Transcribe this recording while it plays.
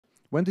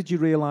When did you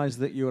realise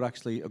that you were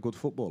actually a good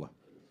footballer?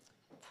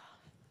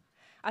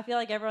 I feel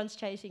like everyone's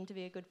chasing to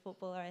be a good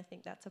footballer. I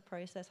think that's a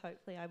process.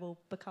 Hopefully I will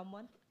become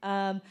one.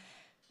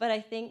 But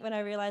I think when I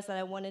realised that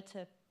I wanted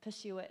to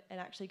pursue it and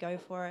actually go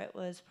for it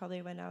was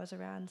probably when I was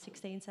around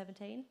 16,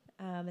 17.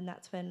 And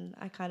that's when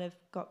I kind of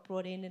got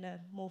brought in a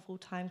more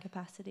full-time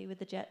capacity with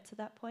the Jets at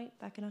that point,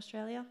 back in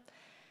Australia.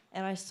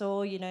 And I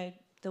saw, you know,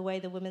 the way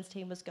the women's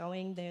team was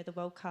going, the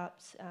World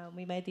Cups.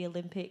 We made the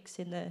Olympics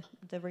in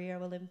the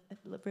Rio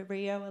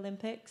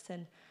Olympics,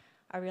 and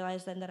I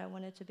realised then that I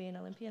wanted to be an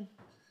Olympian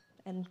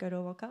and go to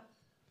a World Cup.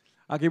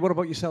 Aggie, what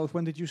about yourself?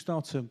 When did you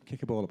start to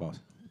kick a ball about?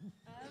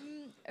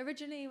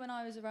 Originally, when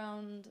I was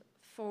around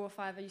 4 or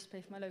 5, I used to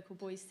play for my local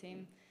boys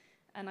team,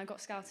 and I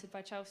got scouted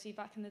by Chelsea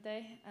back in the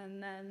day,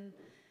 and then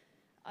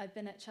I've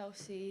been at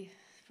Chelsea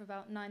for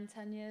about 9,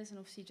 10 years, and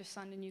obviously just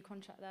signed a new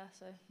contract there,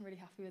 so I'm really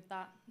happy with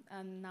that,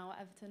 and now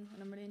at Everton,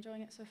 and I'm really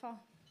enjoying it so far.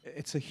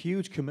 It's a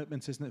huge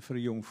commitment, isn't it, for a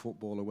young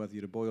footballer, whether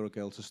you're a boy or a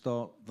girl, to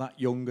start that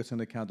young at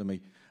an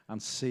academy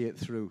and see it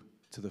through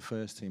to the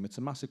first team. It's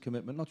a massive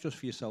commitment, not just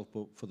for yourself,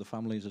 but for the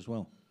families as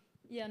well.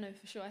 Yeah, no,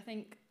 for sure. I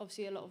think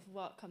obviously a lot of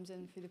work comes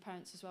in through the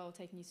parents as well,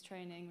 taking you to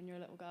training when you're a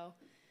little girl.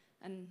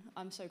 And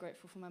I'm so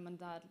grateful for my mum and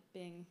dad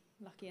being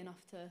lucky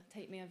enough to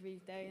take me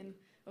every day. And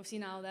obviously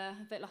now they're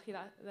a bit lucky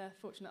that they're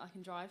fortunate I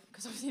can drive,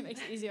 because obviously it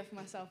makes it easier for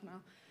myself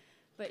now.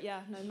 But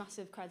yeah, no,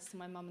 massive creds to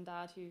my mum and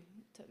dad who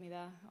took me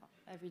there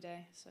every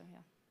day. So yeah.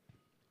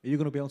 Are you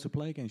going to be able to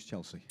play against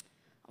Chelsea?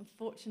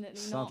 Unfortunately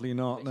Sadly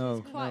not, no.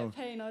 It's quite a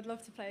pain. I'd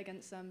love to play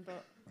against them,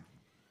 but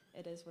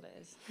it is what it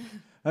is.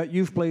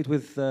 You've played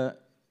with a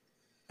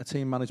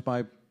team managed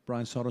by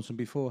Brian Sorensen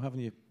before,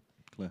 haven't you,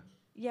 Claire?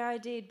 Yeah, I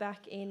did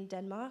back in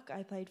Denmark.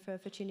 I played for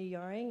Fortuna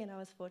Hjørring, and I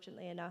was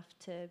fortunately enough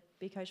to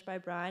be coached by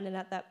Brian. And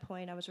at that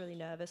point, I was really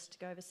nervous to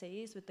go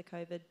overseas with the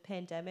COVID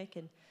pandemic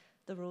and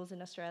the rules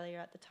in Australia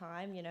at the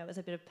time. You know, it was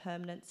a bit of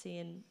permanency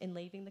in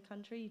leaving the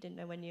country. You didn't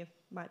know when you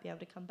might be able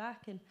to come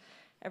back and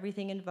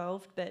everything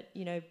involved. But,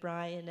 you know,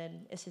 Brian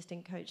and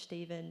assistant coach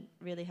Stephen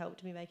really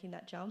helped me making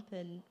that jump,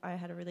 and I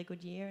had a really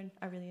good year and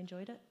I really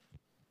enjoyed it.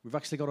 We've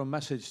actually got a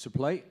message to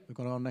play. We've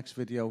got our next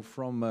video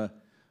from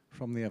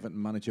the Everton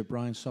manager,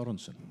 Brian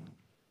Sorensen.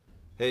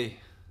 Hey,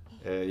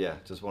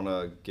 just want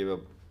to give a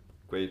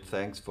great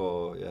thanks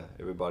for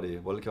everybody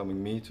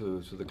welcoming me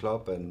to the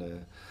club,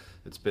 and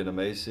it's been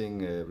amazing.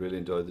 Really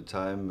enjoyed the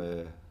time.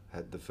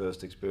 Had the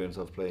first experience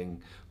of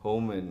playing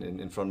home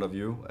in front of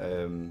you,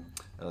 and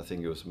I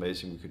think it was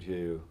amazing. We could hear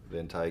you the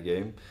entire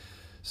game.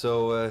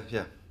 So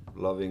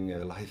loving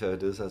life as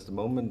it is at the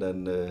moment,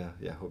 and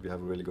hope you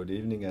have a really good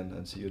evening,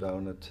 and see you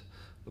down at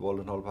the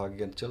Walton Hall Park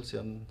against Chelsea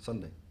on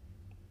Sunday.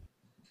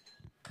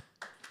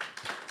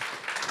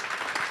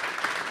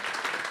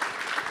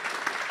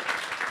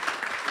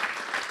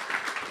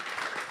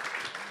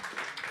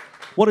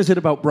 What is it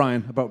about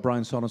Brian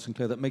Sorensen,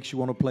 Claire, that makes you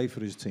want to play for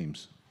his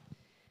teams?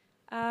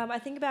 I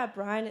think about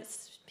Brian,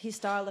 it's his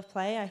style of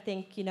play. I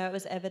think, you know, it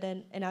was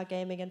evident in our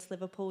game against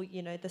Liverpool,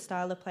 you know, the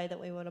style of play that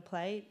we want to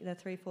play, you know,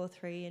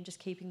 3-4-3, and just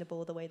keeping the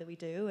ball the way that we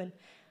do. And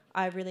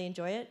I really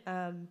enjoy it.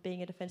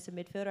 Being a defensive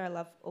midfielder, I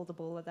love all the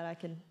ball that I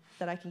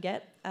can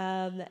get.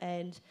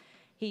 And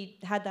he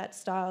had that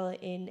style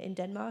in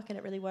Denmark, and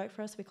it really worked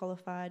for us. We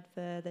qualified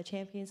for the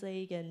Champions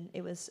League, and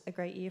it was a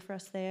great year for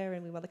us there,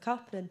 and we won the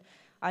cup. And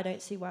I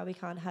don't see why we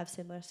can't have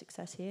similar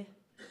success here.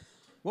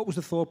 What was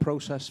the thought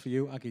process for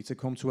you, Aggie, to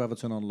come to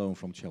Everton on loan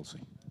from Chelsea?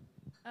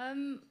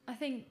 I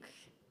think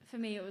for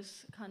me it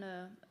was kind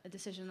of a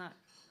decision that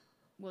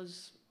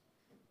was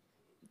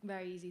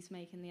very easy to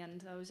make in the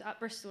end. I was at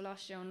Bristol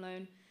last year on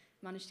loan,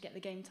 managed to get the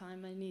game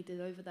time I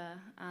needed over there,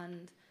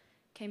 and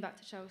came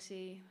back to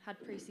Chelsea, had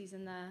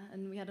pre-season there,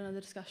 and we had another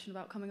discussion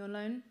about coming on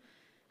loan.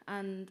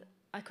 And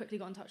I quickly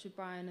got in touch with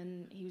Brian,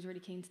 and he was really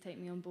keen to take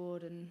me on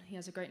board, and he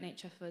has a great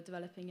nature for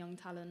developing young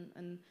talent,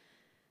 and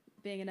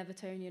being an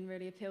Evertonian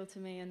really appealed to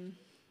me, and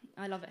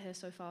I love it here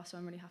so far, so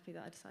I'm really happy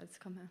that I decided to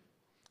come here.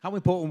 How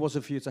important was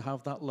it for you to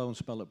have that loan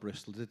spell at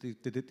Bristol?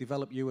 Did it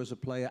develop you as a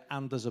player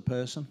and as a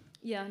person?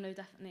 Yeah, no,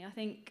 definitely. I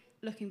think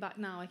looking back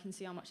now, I can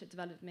see how much it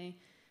developed me.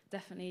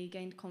 Definitely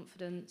gained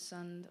confidence,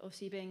 and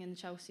obviously being in the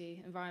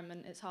Chelsea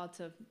environment, it's hard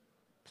to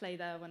play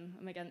there when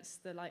I'm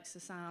against the likes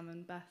of Sam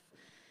and Beth.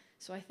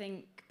 So I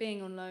think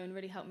being on loan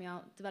really helped me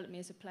out, developed me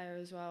as a player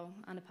as well,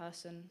 and a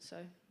person. So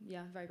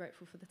yeah, very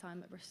grateful for the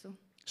time at Bristol.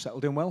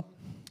 Settled in well?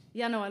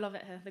 Yeah, no, I love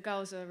it here. The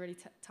girls are a really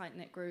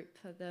tight-knit group.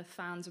 The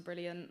fans are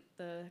brilliant.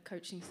 The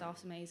coaching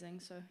staff's amazing.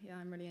 So yeah,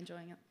 I'm really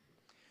enjoying it.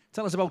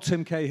 Tell us about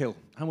Tim Cahill.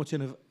 How much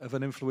of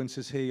an influence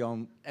is he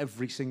on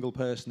every single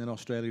person in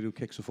Australia who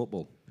kicks a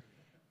football?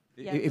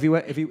 Yeah, if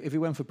he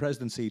went for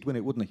presidency, he'd win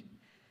it, wouldn't he?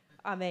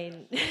 I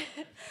mean,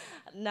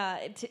 no,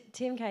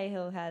 Tim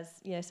Cahill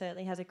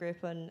certainly has a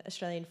grip on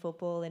Australian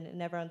football and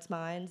in everyone's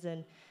minds,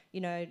 and,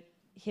 you know,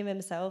 him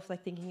himself,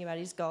 like thinking about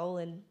his goal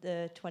in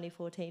the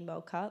 2014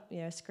 World Cup,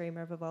 you know,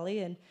 screamer of a volley,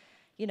 and,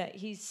 you know,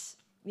 he's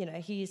you know,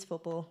 he is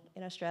football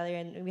in Australia,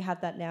 and we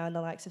have that now in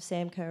the likes of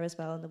Sam Kerr as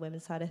well on the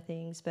women's side of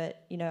things.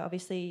 But, you know,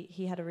 obviously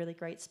he had a really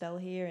great spell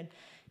here, and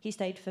he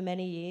stayed for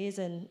many years,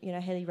 and, you know,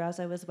 Haley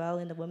Razzo as well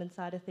in the women's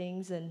side of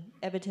things, and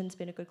Everton's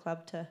been a good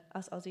club to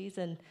us Aussies,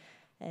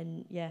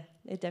 and yeah,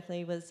 it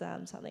definitely was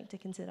something to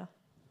consider.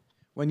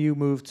 When you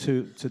moved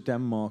to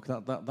Denmark,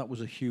 that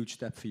was a huge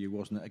step for you,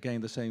 wasn't it?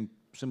 Again, the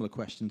similar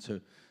question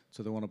to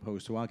the one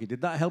opposed to Aggie.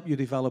 Did that help you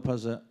develop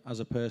as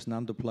a person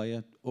and a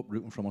player,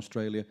 uprooting from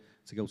Australia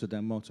to go to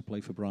Denmark to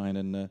play for Brian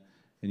in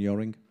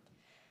Joring?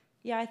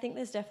 Yeah, I think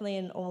there's definitely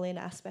an all-in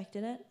aspect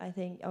in it. I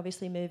think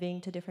obviously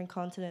moving to different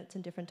continents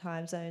and different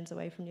time zones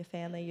away from your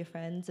family, your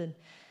friends,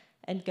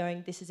 and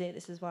going, this is it,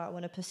 this is what I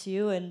want to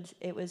pursue. And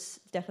it was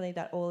definitely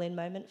that all-in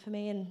moment for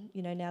me. And,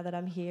 you know, now that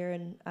I'm here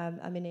and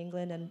I'm in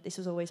England, and this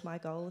was always my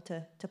goal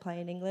to play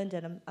in England,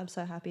 and I'm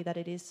so happy that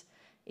it is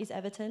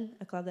Everton,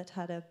 a club that's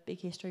had a big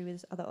history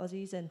with other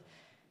Aussies. And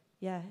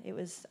yeah, it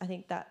was, I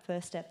think, that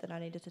first step that I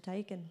needed to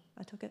take, and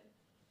I took it.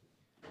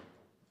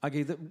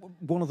 Aggie,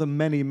 one of the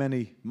many,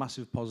 many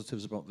massive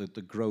positives about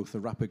the growth, the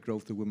rapid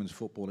growth of women's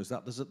football is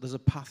that there's a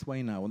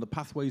pathway now, and the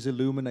pathway is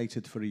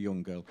illuminated for a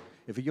young girl.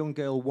 If a young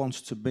girl wants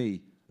to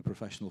be a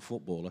professional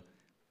footballer,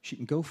 she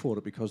can go for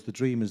it because the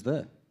dream is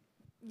there.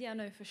 Yeah,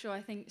 no, for sure.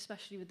 I think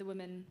especially with the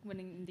women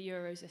winning the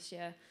Euros this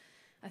year,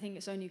 I think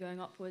it's only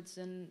going upwards,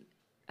 and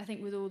I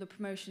think with all the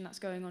promotion that's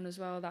going on as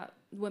well, that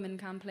women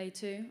can play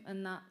too,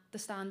 and that the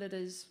standard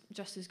is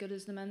just as good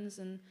as the men's.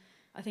 And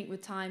I think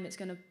with time it's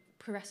going to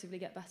progressively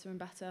get better and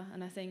better,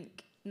 and I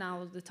think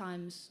now the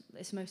times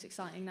it's most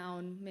exciting now,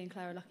 and me and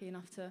Claire are lucky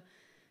enough to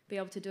be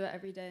able to do it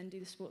every day and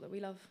do the sport that we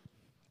love.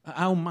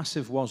 How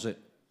massive was it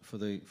for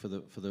the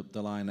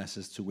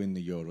Lionesses to win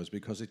the Euros?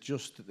 Because it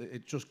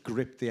just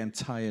gripped the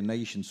entire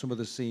nation. Some of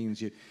the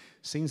scenes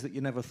that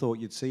you never thought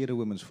you'd see at a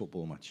women's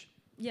football match.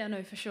 Yeah,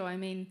 no, for sure. I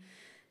mean,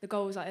 the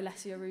goals that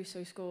Alessia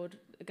Russo scored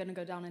are going to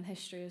go down in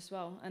history as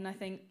well, and I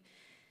think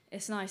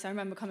it's nice. I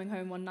remember coming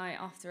home one night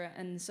after it,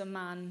 and some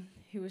man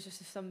who was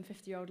just some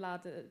 50-year-old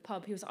lad at the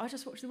pub, he was like, I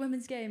just watched the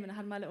women's game, and I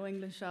had my little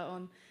England shirt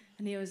on,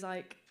 and he was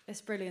like,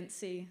 it's brilliant to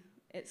see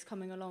it's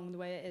coming along the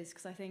way it is,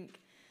 because I think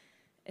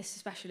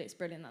it's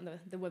brilliant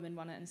that the women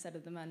won it instead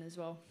of the men as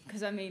well,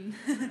 because I mean,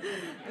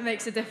 it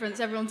makes a difference.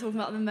 Everyone talking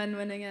about the men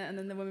winning it, and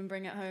then the women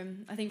bring it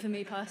home. I think for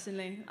me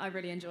personally, I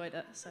really enjoyed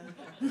it, so...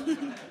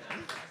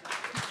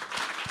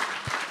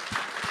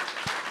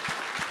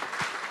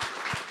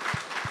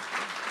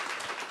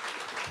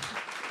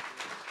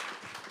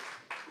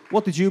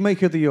 What did you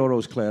make of the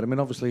Euros, Claire? I mean,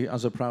 obviously,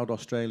 as a proud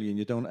Australian,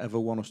 you don't ever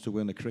want us to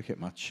win a cricket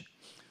match,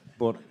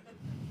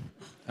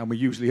 and we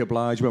usually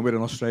oblige when we're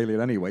in Australia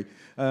anyway.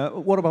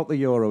 What about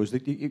the Euros?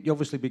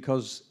 Obviously,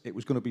 because it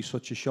was going to be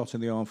such a shot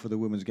in the arm for the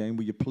women's game,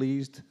 were you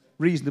pleased,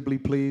 reasonably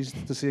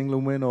pleased to see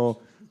England win, or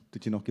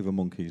did you not give a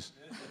monkeys?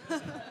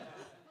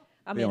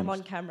 I mean, I'm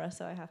on camera,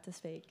 so I have to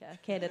speak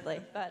candidly.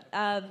 But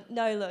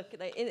no, look,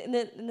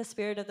 in the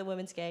spirit of the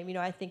women's game, you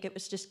know, I think it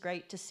was just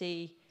great to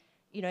see,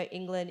 you know,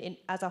 England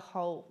as a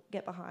whole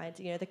get behind,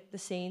 you know, the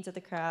scenes of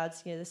the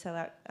crowds, you know, the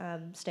sellout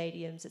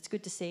stadiums. It's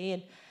good to see.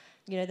 And,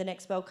 you know, the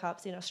next World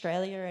Cup's in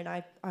Australia, and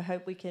I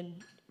hope we can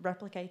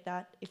replicate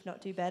that, if not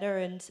do better,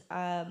 and,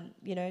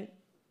 you know,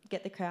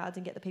 get the crowds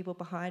and get the people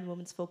behind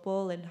women's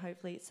football, and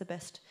hopefully it's the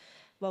best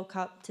World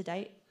Cup to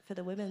date for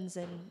the women's,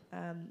 and,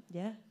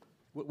 yeah.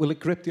 Will it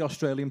grip the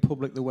Australian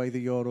public the way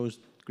the Euros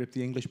gripped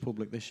the English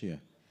public this year?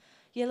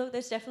 Yeah, look,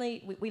 there's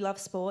definitely, we love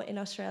sport in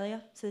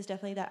Australia, so there's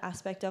definitely that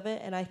aspect of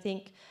it, and I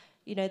think,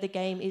 you know, the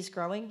game is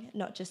growing,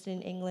 not just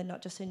in England,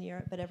 not just in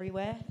Europe, but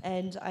everywhere,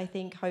 and I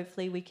think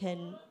hopefully we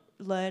can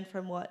learn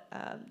from what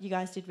you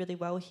guys did really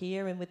well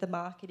here, and with the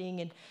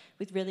marketing and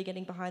with really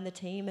getting behind the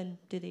team, and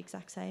do the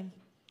exact same.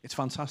 It's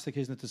fantastic,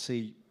 isn't it, to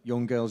see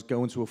young girls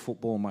go into a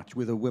football match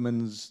with a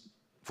women's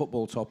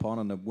football top on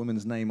and a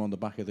women's name on the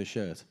back of the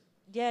shirt?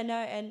 Yeah, no,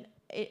 and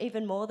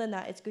even more than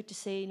that, it's good to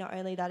see not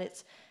only that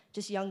it's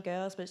just young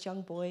girls, but it's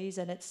young boys,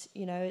 and it's,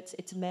 you know,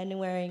 it's men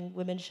wearing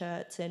women's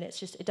shirts, and it's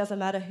just, it doesn't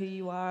matter who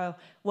you are or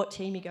what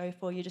team you go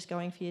for, you're just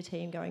going for your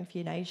team, going for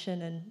your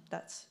nation, and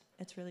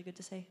it's really good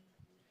to see.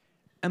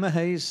 Emma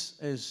Hayes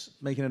is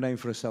making a name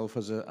for herself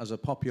as a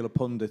popular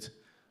pundit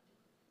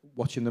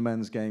watching the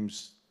men's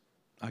games.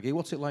 Aggie,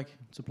 what's it like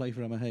to play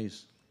for Emma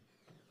Hayes?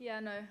 Yeah,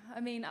 no, I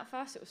mean, at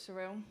first it was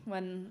surreal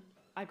when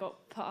I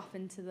got put up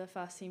into the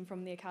first team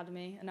from the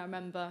academy, and I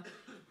remember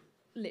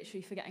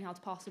literally forgetting how to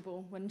pass the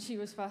ball when she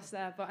was first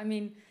there. But I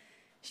mean,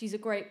 she's a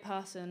great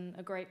person,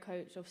 a great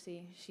coach.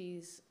 Obviously,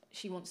 she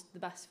wants the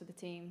best for the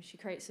team. She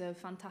creates a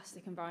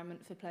fantastic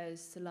environment for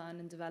players to learn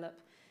and develop.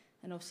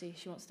 And obviously,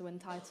 she wants to win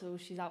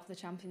titles. She's out for the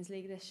Champions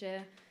League this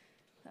year.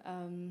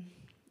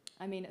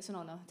 I mean, it's an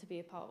honour to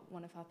be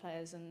one of her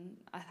players, and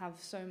I have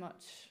so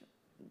much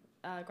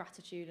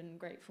gratitude and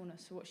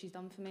gratefulness for what she's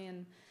done for me,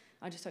 and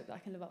I just hope that I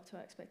can live up to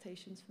her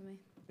expectations for me.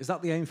 Is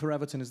that the aim for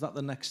Everton? Is that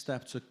the next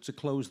step to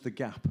close the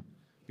gap?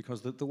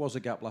 Because there was a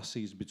gap last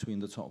season between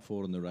the top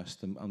four and the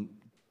rest. And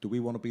do we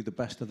want to be the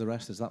best of the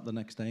rest? Is that the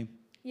next aim?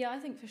 Yeah, I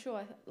think for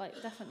sure.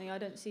 Definitely. I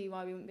don't see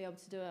why we wouldn't be able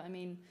to do it. I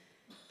mean,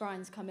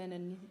 Brian's come in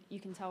and you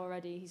can tell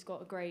already he's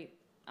got a great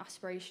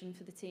aspiration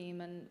for the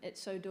team, and it's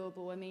so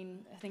doable. I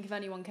mean, I think if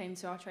anyone came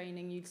to our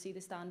training, you'd see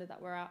the standard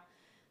that we're at,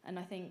 and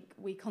I think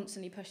we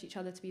constantly push each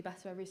other to be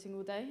better every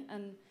single day,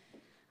 and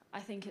I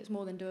think it's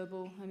more than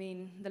doable. I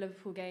mean, the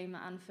Liverpool game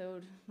at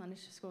Anfield,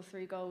 managed to score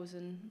 3 goals,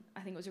 and I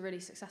think it was a really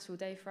successful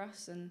day for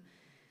us, and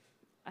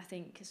I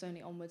think it's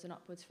only onwards and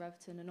upwards for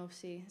Everton, and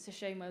obviously it's a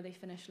shame where they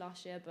finished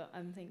last year, but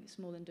I think it's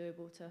more than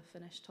doable to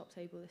finish top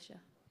table this year.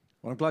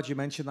 Well, I'm glad you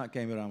mentioned that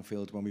game at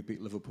Anfield when we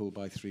beat Liverpool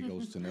by 3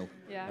 goals to 0.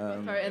 Yeah, I've got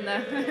to throw it in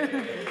there.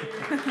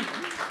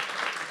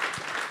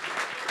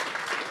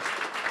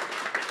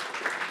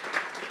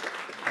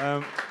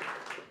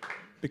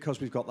 Because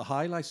we've got the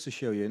highlights to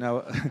show you.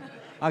 Now,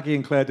 Aggie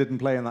and Claire didn't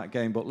play in that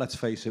game, but let's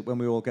face it, when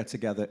we all get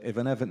together, if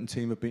an Everton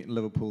team have beaten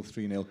Liverpool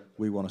 3-0,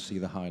 we want to see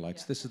the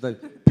highlights. Yeah. This is the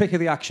pick of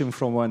the action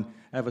from when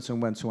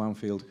Everton went to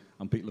Anfield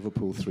and beat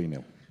Liverpool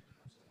 3-0.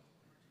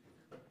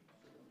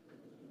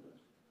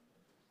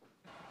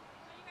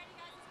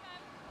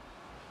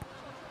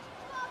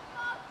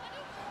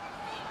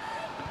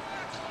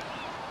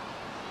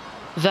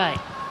 Vey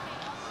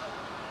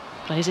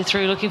plays it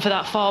through, looking for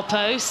that far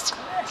post.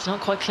 It's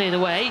not quite cleared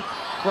away.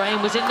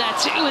 Graham was in there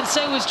too, and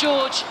so was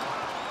George.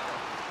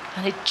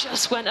 And it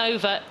just went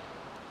over.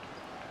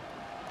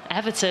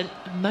 Everton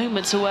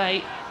moments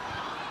away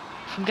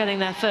from getting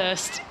there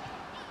first.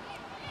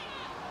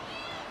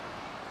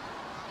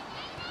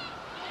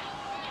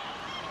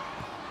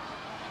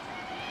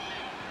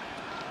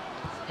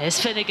 Here's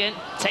Finnegan,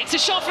 takes a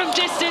shot from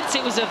distance.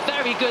 It was a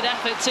very good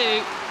effort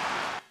too.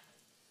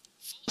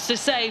 To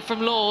save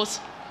from Laws.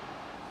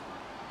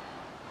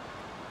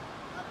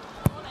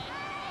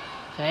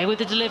 Vey with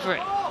the delivery.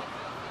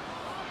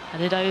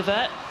 Headed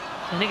over.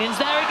 Finnegan's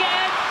there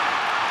again.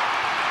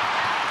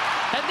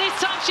 And this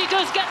time she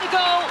does get the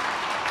goal.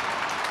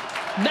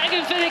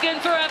 Megan Finnegan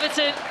for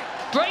Everton.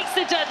 Breaks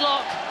the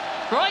deadlock.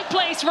 Right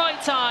place,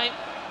 right time.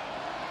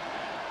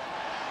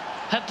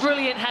 Her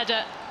brilliant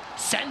header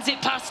sends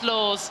it past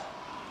Laws.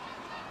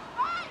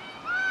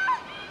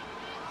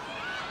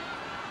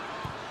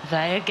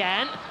 Vey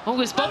again. Oh, it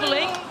was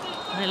bubbling.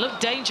 And it looked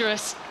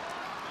dangerous.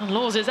 And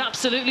Laws is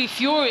absolutely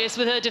furious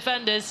with her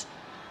defenders.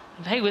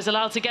 Vey was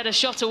allowed to get a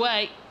shot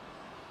away.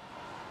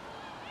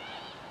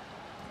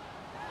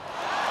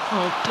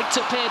 Oh, picked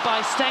up here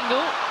by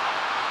Stengel.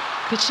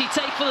 Could she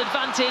take full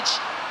advantage?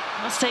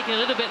 That's taking a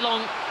little bit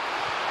long.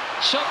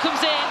 Shot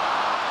comes in.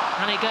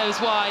 And it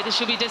goes wide.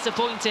 She'll be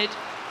disappointed.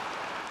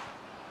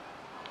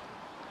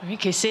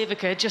 Enrique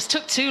Civica just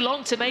took too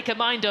long to make her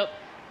mind up.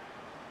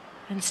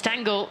 And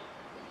Stengel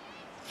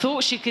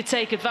thought she could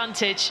take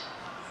advantage,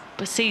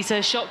 but sees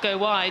her shot go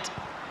wide.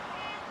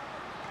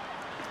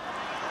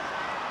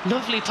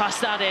 Lovely pass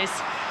that is.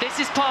 This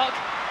is Park.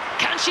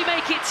 Can she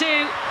make it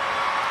too?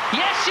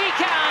 Yes, she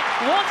can.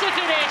 What a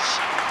finish.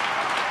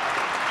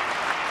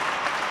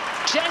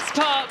 Jess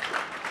Park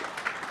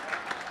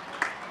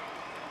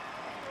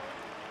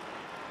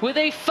with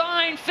a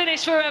fine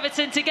finish for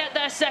Everton to get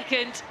their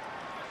second.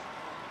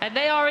 And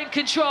they are in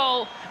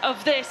control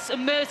of this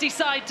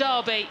Merseyside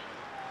derby.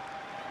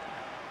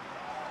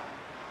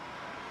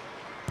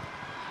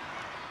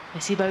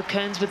 Missy Bo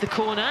Kearns with the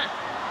corner.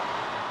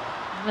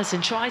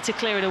 Allison tried to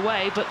clear it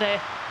away, but they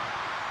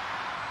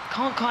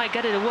can't quite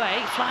get it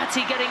away.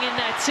 Flaherty getting in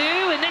there too,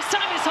 and this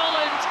time it's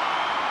Holland.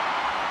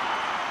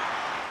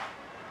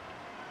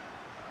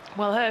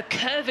 Well, her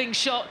curving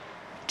shot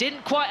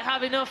didn't quite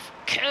have enough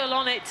curl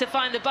on it to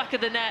find the back of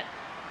the net.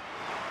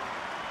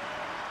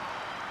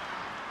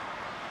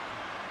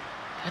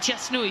 Katja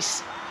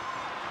Snoeis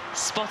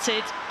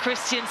spotted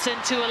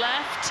Christiansen to her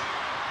left.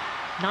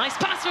 Nice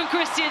pass from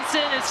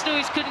Christiansen, and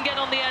Snoeis couldn't get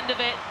on the end of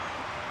it.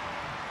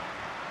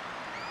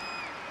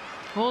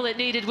 All it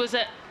needed was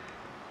a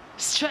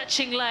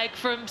stretching leg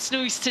from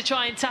Snoeis to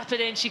try and tap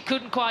it in. She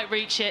couldn't quite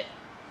reach it.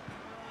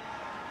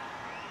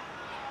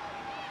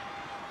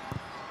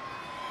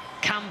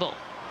 Campbell.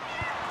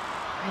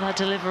 With that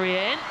delivery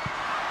in.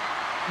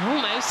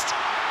 Almost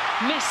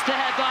missed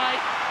there by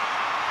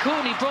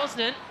Courtney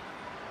Brosnan.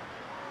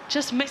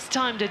 Just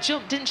mistimed her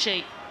jump, didn't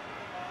she?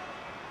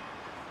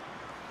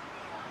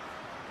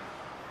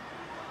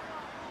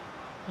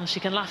 Well,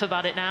 she can laugh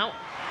about it now.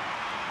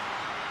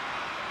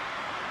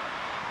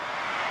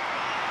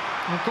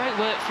 Well, great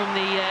work from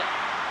the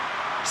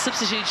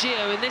substitute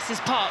Gio, and this is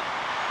Park.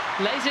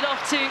 Lays it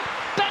off to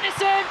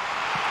Benison.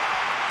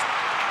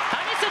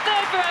 And it's a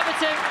third for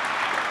Everton.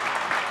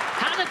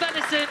 Hannah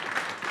Benison,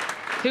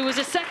 who was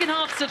a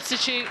second-half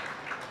substitute.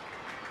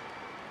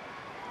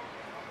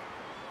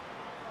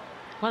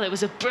 Well, it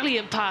was a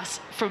brilliant pass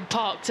from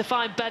Park to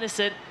find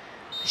Benison.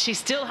 She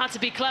still had to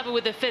be clever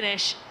with the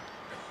finish.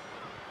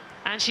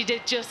 And she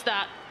did just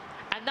that.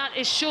 And that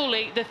is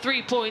surely the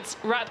 3 points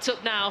wrapped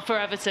up now for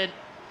Everton.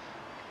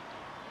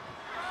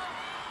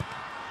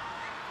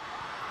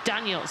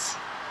 Daniels.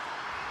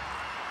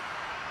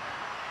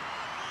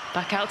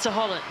 Back out to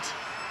Holland.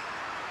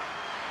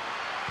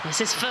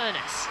 This is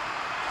Furness.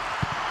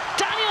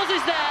 Daniels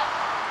is there.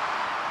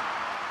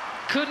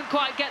 Couldn't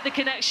quite get the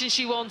connection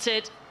she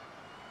wanted.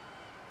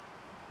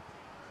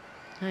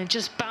 And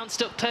just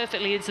bounced up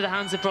perfectly into the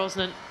hands of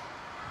Brosnan.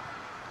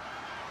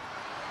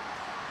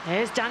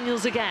 Here's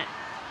Daniels again.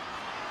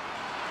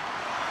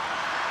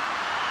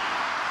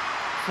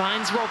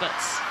 Finds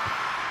Roberts.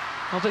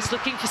 Roberts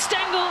looking for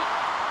Stengel.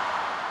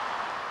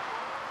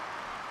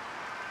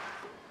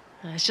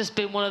 And it's just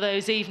been one of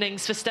those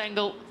evenings for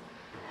Stengel.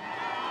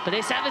 But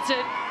it's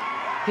Everton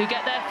who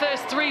get their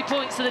first 3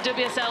 points of the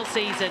WSL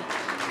season.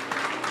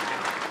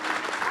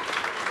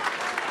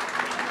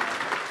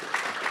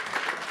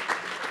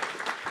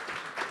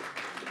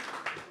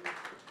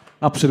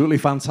 Absolutely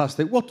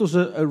fantastic. What does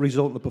a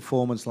result and a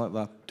performance like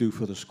that do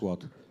for the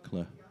squad,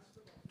 Claire?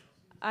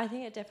 I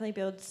think it definitely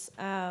builds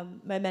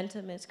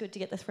momentum. It's good to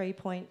get the 3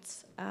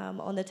 points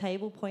on the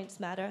table. Points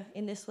matter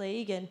in this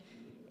league, and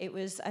it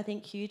was, I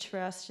think, huge for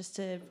us just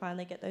to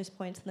finally get those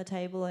points on the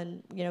table.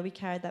 And we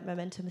carried that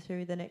momentum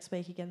through the next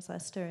week against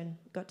Leicester and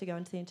got to go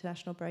into the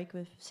international break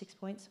with 6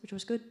 points, which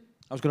was good.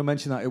 I was going to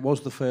mention that it was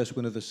the first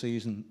win of the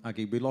season,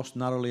 Aggie. We lost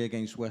narrowly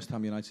against West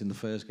Ham United in the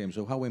first game.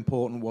 So how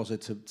important was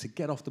it to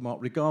get off the mark,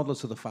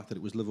 regardless of the fact that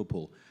it was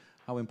Liverpool?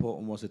 How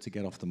important was it to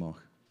get off the mark?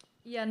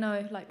 Yeah,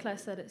 no, like Claire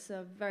said, it's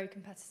a very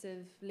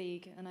competitive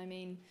league. And I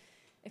mean,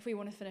 if we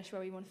want to finish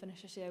where we want to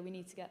finish this year, we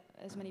need to get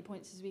as many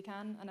points as we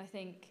can. And I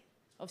think,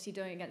 obviously,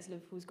 doing it against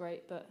Liverpool is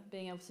great, but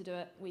being able to do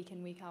it week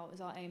in, week out is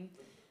our aim.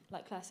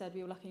 Like Claire said,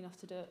 we were lucky enough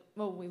to do it.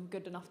 Well, we were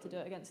good enough to do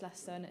it against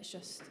Leicester, and it's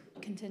just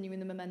continuing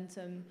the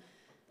momentum.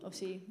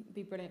 Obviously, it'd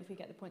be brilliant if we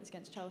get the points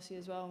against Chelsea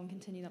as well and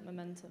continue that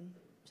momentum.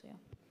 So, yeah.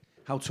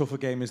 How tough a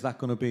game is that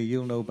going to be?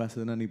 You'll know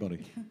better than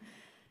anybody.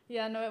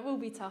 Yeah, no, it will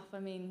be tough. I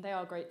mean, they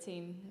are a great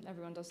team.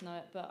 Everyone does know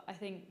it. But I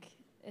think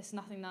it's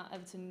nothing that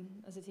Everton,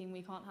 as a team,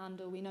 we can't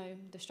handle. We know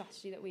the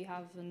strategy that we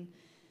have, and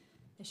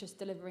it's just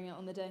delivering it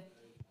on the day.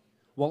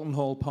 Walton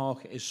Hall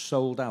Park is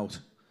sold out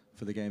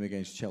for the game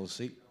against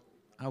Chelsea.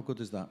 How good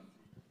is that?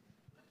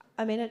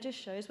 I mean, it just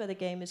shows where the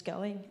game is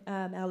going.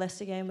 Our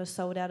Leicester game was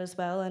sold out as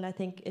well, and I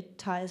think it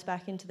ties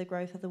back into the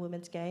growth of the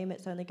women's game.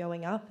 It's only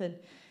going up, and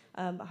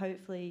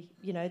hopefully,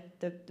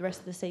 the rest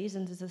of the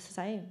seasons is the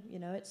same.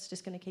 It's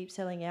just going to keep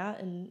selling out,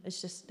 and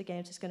it's just the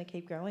game's just going to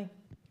keep growing.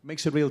 It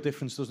makes a real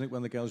difference, doesn't it,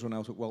 when the girls run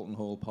out at Walton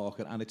Hall Park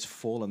and it's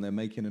full and they're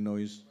making a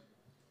noise?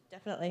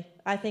 Definitely.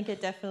 I think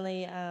it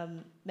definitely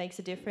makes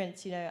a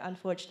difference.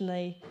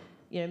 Unfortunately,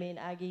 me and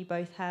Aggie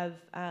both have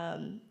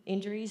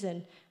injuries,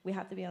 and we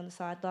have to be on the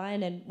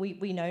sideline, and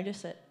we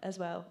notice it as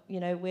well.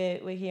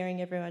 We're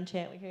hearing everyone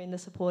chant, we're hearing the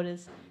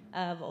supporters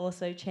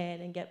also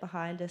chant and get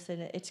behind us,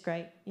 and it's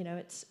great.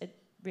 It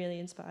really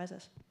inspires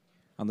us.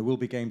 And there will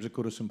be games at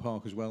Goodison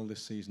Park as well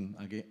this season,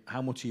 Aggie.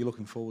 How much are you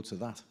looking forward to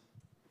that?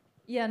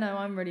 Yeah, no,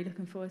 I'm really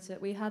looking forward to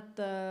it. We had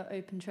the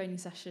open training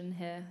session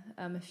here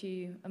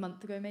a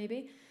month ago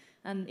maybe,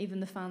 and even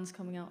the fans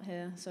coming out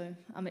here. So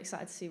I'm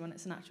excited to see when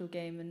it's an actual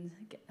game and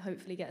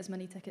hopefully get as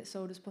many tickets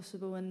sold as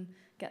possible and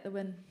get the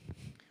win.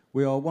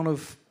 We are one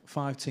of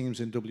 5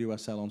 teams in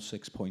WSL on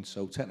 6 points,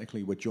 so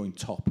technically we're joint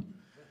top.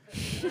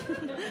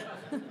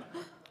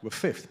 We're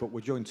 5th, but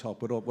we're joint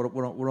top.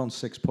 We're on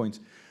 6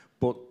 points.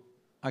 But,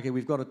 Aggie,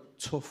 we've got a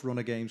tough run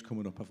of games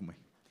coming up, haven't we?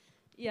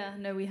 Yeah,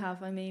 no, we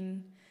have. I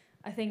mean,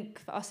 I think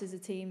for us as a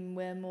team,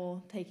 we're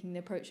more taking the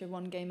approach of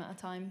one game at a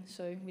time,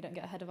 so we don't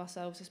get ahead of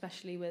ourselves,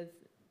 especially with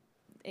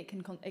it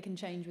can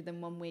change within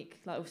 1 week.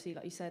 Like obviously,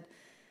 like you said,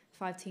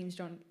 5 teams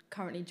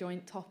currently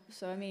joint top.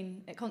 So I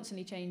mean, it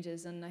constantly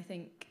changes, and I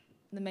think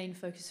the main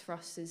focus for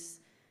us is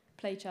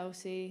play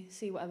Chelsea,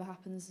 see whatever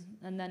happens,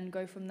 and then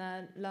go from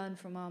there, learn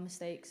from our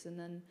mistakes, and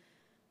then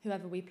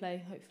whoever we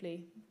play,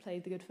 hopefully play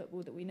the good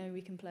football that we know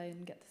we can play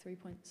and get the 3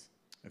 points.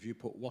 Have you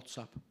put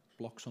WhatsApp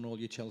blocks on all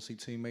your Chelsea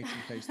teammates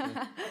in case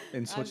they're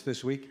in touch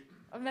this week?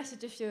 I've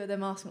messaged a few of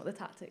them asking what the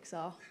tactics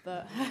are,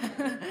 but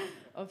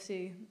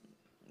obviously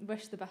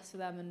wish the best for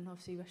them and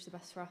obviously wish the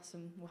best for us,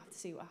 and we'll have to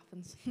see what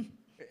happens.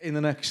 In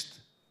the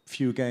next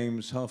few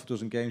games, half a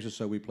dozen games or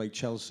so, we play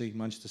Chelsea,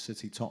 Manchester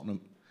City,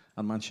 Tottenham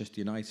and Manchester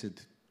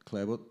United,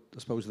 Claire. But I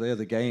suppose they're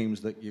the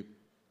games that you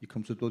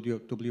come to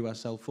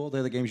WSL for.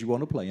 They're the games you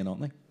want to play in,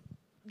 aren't they?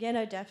 Yeah,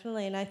 no,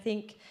 definitely. And I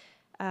think,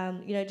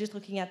 just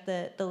looking at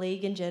the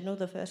league in general,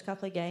 the first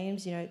couple of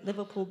games,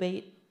 Liverpool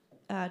beat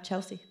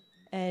Chelsea.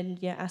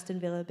 And Aston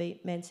Villa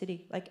beat Man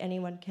City. Like,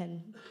 anyone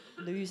can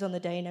lose on the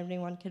day and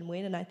anyone can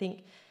win. And I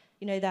think,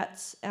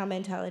 that's our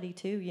mentality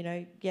too.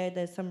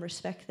 There's some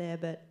respect there,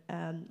 but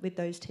with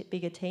those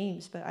bigger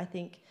teams. But I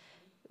think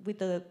with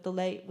the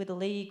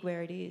league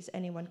where it is,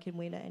 anyone can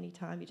win at any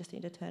time. You just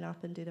need to turn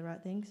up and do the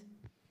right things.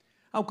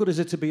 How good is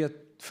it to be at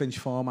Finch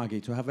Farm,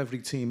 Aggie, to have every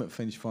team at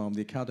Finch Farm,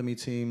 the academy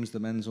teams, the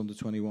men's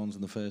under-21s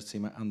and the first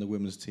team and the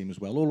women's team as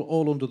well,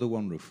 all under the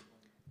one roof?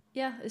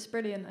 Yeah, it's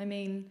brilliant. I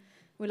mean,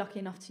 we're lucky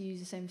enough to use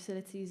the same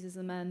facilities as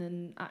the men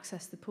and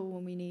access the pool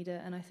when we need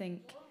it, and I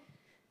think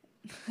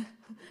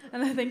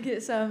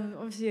it's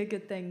obviously a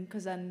good thing,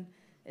 because then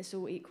it's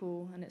all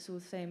equal and it's all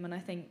the same. And I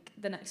think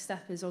the next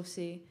step is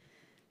obviously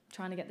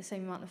trying to get the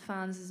same amount of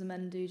fans as the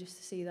men do, just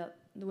to see that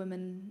the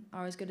women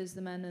are as good as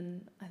the men,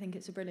 and I think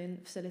it's a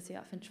brilliant facility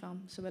at Finch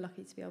Farm, so we're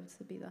lucky to be able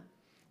to be there.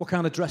 What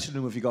kind of dressing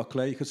room have you got,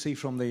 Claire? You could see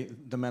from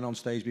the men on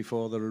stage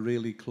before, they're a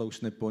really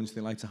close-knit bunch.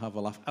 They like to have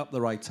a laugh at the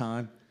right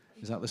time.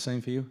 Is that the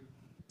same for you?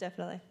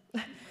 Definitely.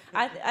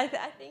 I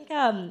think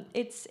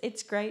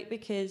it's great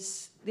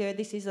because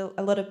this is a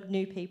lot of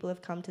new people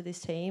have come to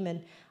this team,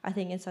 and I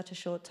think in such a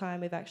short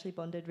time we've actually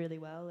bonded really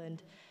well,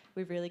 and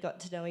we've really got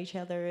to know each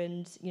other.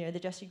 And the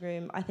dressing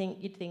room, I think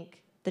you'd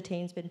think the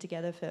team's been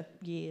together for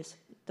years,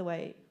 the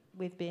way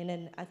we've been,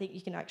 and I think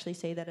you can actually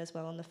see that as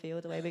well on the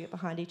field, the way we get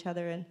behind each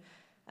other. And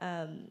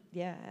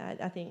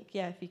I think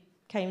if you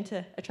came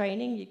to a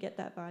training, you'd get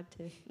that vibe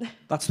too.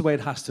 That's the way it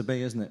has to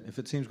be, isn't it? If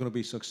a team's going to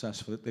be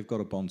successful, they've got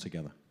to bond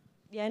together.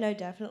 Yeah, no,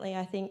 definitely.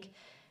 I think,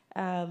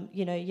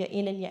 you're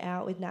in and you're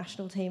out with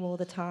national team all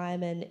the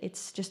time, and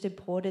it's just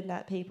important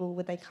that people,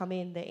 when they come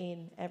in, they're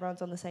in.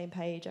 Everyone's on the same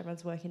page,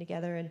 everyone's working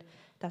together, and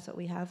that's what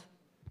we have.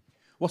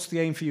 What's the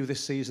aim for you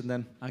this season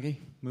then,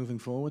 Aggie, moving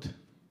forward?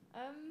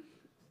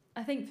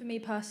 I think for me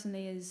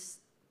personally is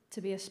to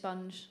be a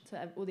sponge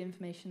to all the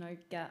information I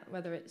get,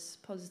 whether it's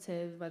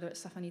positive, whether it's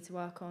stuff I need to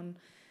work on.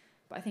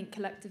 But I think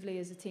collectively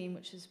as a team,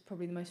 which is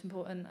probably the most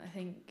important, I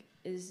think,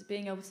 is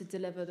being able to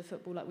deliver the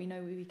football like we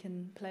know we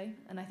can play.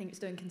 And I think it's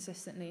doing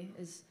consistently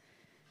is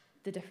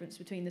the difference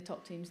between the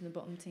top teams and the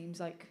bottom teams.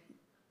 Like,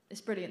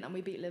 it's brilliant that we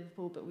beat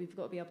Liverpool, but we've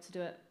got to be able to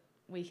do it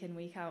week in,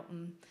 week out,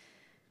 and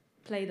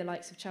play the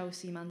likes of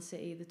Chelsea, Man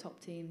City, the top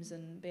teams,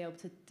 and be able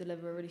to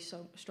deliver a really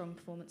strong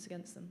performance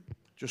against them.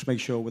 Just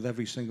make sure with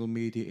every single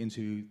media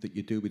interview that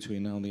you do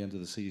between now and the end of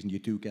the season, you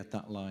do get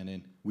that line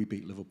in, "We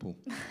beat Liverpool."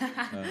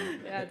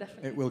 Yeah,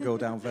 definitely. It will go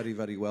down very,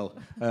 very well.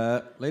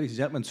 Ladies and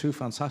gentlemen, two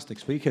fantastic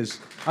speakers,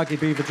 Aggie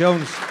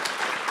Beever-Jones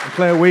and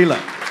Claire Wheeler.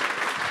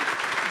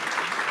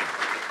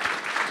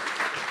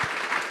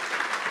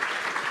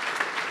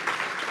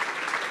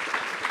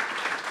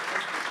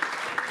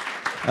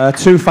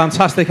 Two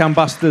fantastic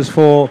ambassadors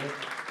for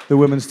the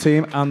women's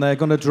team, and they're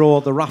going to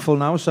draw the raffle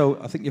now, so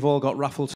I think you've all got raffle